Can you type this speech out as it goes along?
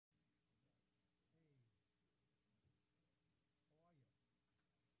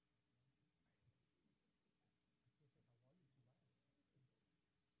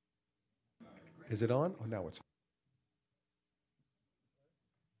Is it on? Oh, now it's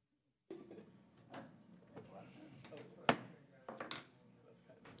on.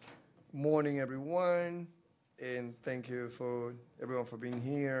 Morning, everyone, and thank you for everyone for being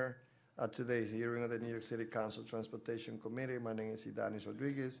here at today's hearing of the New York City Council Transportation Committee. My name is Idanis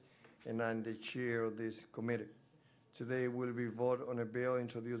Rodriguez, and I'm the chair of this committee. Today, we'll be voting on a bill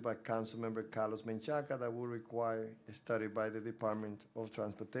introduced by Councilmember Carlos Menchaca that will require a study by the Department of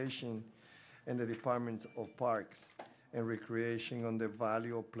Transportation and the Department of Parks and Recreation on the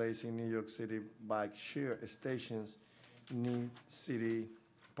value of placing New York City bike share stations in city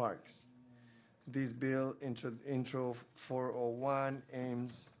parks. This bill, Intro 401,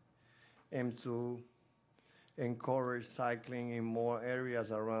 aims to encourage cycling in more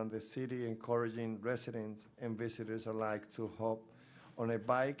areas around the city, encouraging residents and visitors alike to hop on a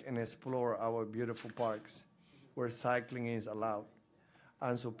bike and explore our beautiful parks where cycling is allowed.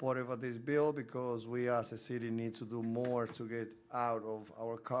 I'm supportive of this bill because we as a city need to do more to get out of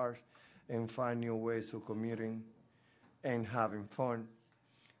our cars and find new ways of commuting and having fun.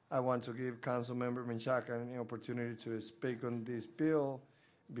 I want to give Councilmember Menchaca an opportunity to speak on this bill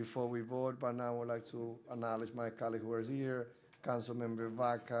before we vote, but now I would like to acknowledge my colleagues who are here, Councilmember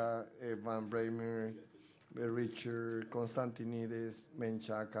Vaca, Van Bramer, Richard, Constantinides,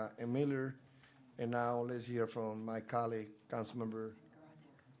 Menchaca, and Miller. And now let's hear from my colleague, Councilmember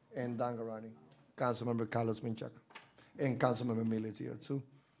and Dangarani, Councilmember Carlos Menchaca, and Councilmember Miller is here too.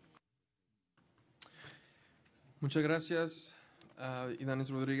 Muchas gracias,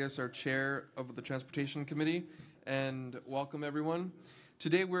 Idanis Rodriguez, our chair of the Transportation Committee, and welcome everyone.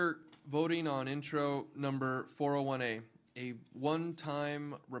 Today we're voting on intro number 401A, a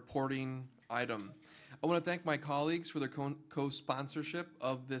one-time reporting item. I want to thank my colleagues for their co-sponsorship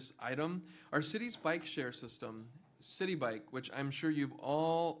of this item. Our city's bike share system, City Bike, which I'm sure you've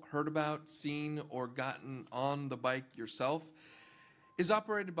all heard about, seen, or gotten on the bike yourself, is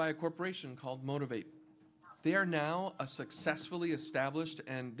operated by a corporation called Motivate. They are now a successfully established,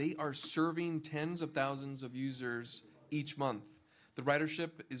 and they are serving tens of thousands of users each month. The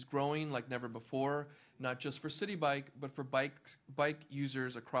ridership is growing like never before, not just for City Bike, but for bike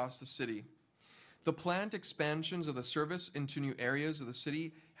users across the city. The planned expansions of the service into new areas of the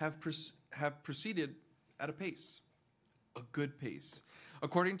city have proceeded at a pace, a good pace.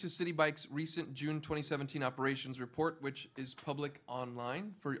 According to City Bike's recent June 2017 operations report, which is public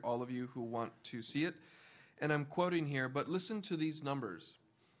online for all of you who want to see it, and I'm quoting here, but listen to these numbers.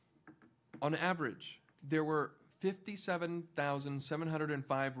 On average, there were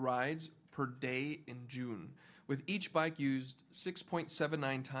 57,705 rides per day in June, with each bike used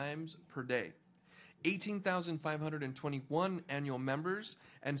 6.79 times per day. 18,521 annual members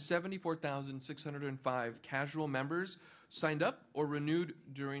and 74,605 casual members signed up or renewed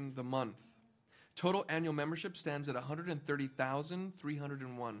during the month. Total annual membership stands at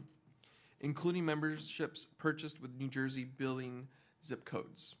 130,301, including memberships purchased with New Jersey billing zip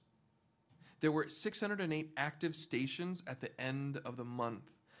codes. There were 608 active stations at the end of the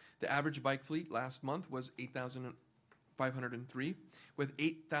month. The average bike fleet last month was 8,503, with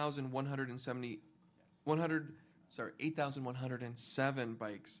 8,107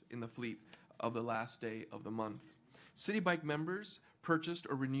 bikes in the fleet of the last day of the month. City Bike members purchased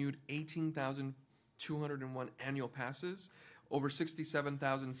or renewed 18,201 annual passes, over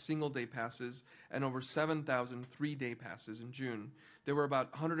 67,000 single-day passes, and over 7,000 three-day passes in June. There were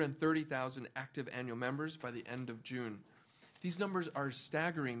about 130,000 active annual members by the end of June. These numbers are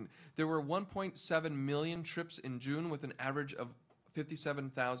staggering. There were 1.7 million trips in June with an average of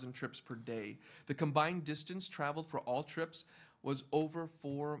 57,000 trips per day. The combined distance traveled for all trips was over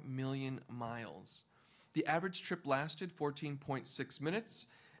 4 million miles. The average trip lasted 14.6 minutes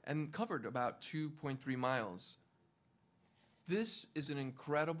and covered about 2.3 miles. This is an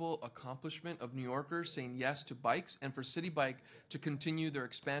incredible accomplishment of New Yorkers saying yes to bikes and for City Bike to continue their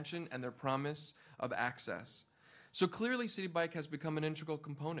expansion and their promise of access. So clearly, City Bike has become an integral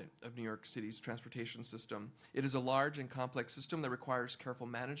component of New York City's transportation system. It is a large and complex system that requires careful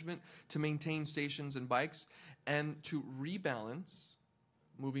management to maintain stations and bikes and to rebalance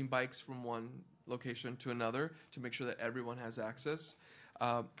moving bikes from one location to another to make sure that everyone has access.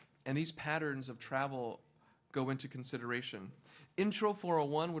 And these patterns of travel go into consideration. Intro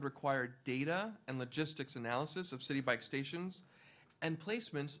 401 would require data and logistics analysis of City Bike stations and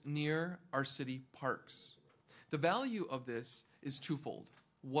placements near our city parks. The value of this is twofold.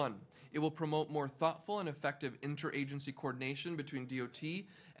 One, it will promote more thoughtful and effective interagency coordination between DOT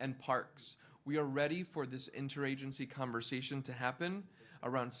and parks. We are ready for this interagency conversation to happen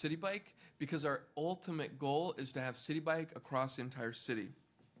around City Bike because our ultimate goal is to have City Bike across the entire city.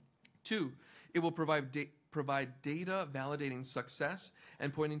 Two, It will provide data validating success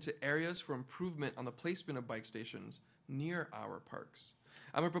and pointing to areas for improvement on the placement of bike stations near our parks.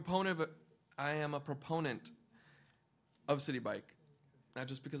 I am a proponent of City Bike, not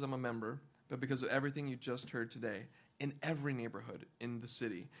just because I'm a member, but because of everything you just heard today in every neighborhood in the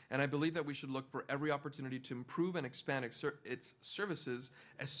city. And I believe that we should look for every opportunity to improve and expand its services,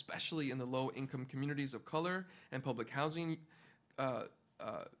 especially in the low-income communities of color and public housing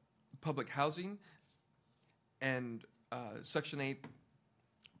and Section 8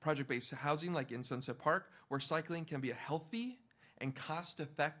 project-based housing like in Sunset Park, where cycling can be a healthy and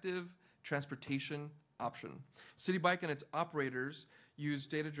cost-effective transportation option. City Bike and its operators use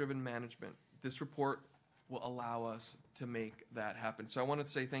data-driven management. This report will allow us to make that happen. So I wanted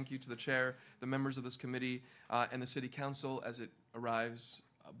to say thank you to the chair, the members of this committee, and the city council as it arrives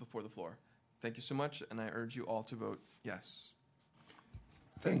before the floor. Thank you so much, and I urge you all to vote yes.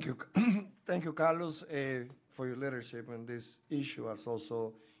 Thank you. Thank you, Carlos, for your leadership on this issue, as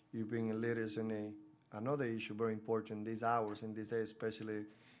also you being leaders in another issue very important these hours and these days, especially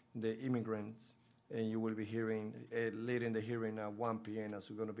the immigrants. And you will be leading the hearing at 1 p.m. as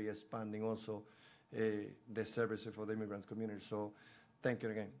we're going to be expanding also the services for the immigrants community. So thank you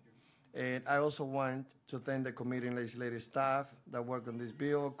again. And I also want to thank the committee and legislative staff that worked on this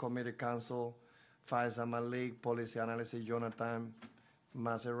bill, committee counsel, Faisal Malik, policy analyst Jonathan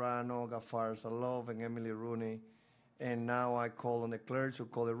Maserano, Gafar Salov, and Emily Rooney. And now I call on the clerk to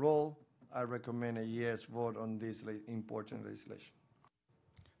call the roll. I recommend a yes vote on this important legislation.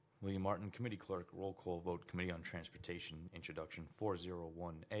 William Martin, Committee Clerk, roll call vote, Committee on Transportation, Introduction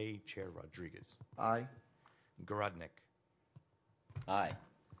 401A, Chair Rodriguez. Aye. Garodnik. Aye.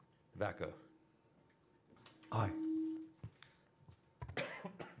 Vaca. Aye.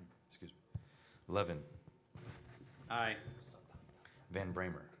 Excuse me. Levin. Aye. Van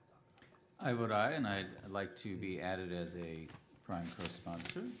Bramer. I vote aye, and I'd like to be added as a prime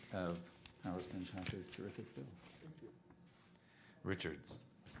co-sponsor of Carlos Menchaca's terrific bill. Richards.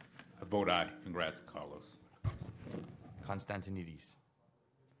 I vote aye. Congrats, Carlos. Constantinides.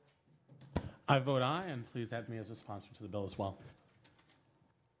 I vote aye, and please add me as a sponsor to the bill as well.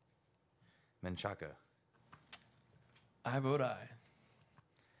 Menchaca. I vote aye.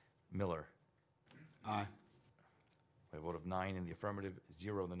 Miller. Aye. By a vote of 9 in the affirmative,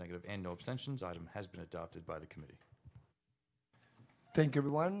 0 in the negative, and no abstentions, item has been adopted by the committee. Thank you,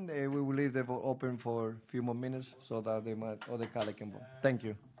 everyone. We will leave the vote open for a few more minutes so that other colleagues can vote. Thank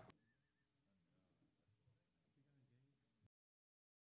you.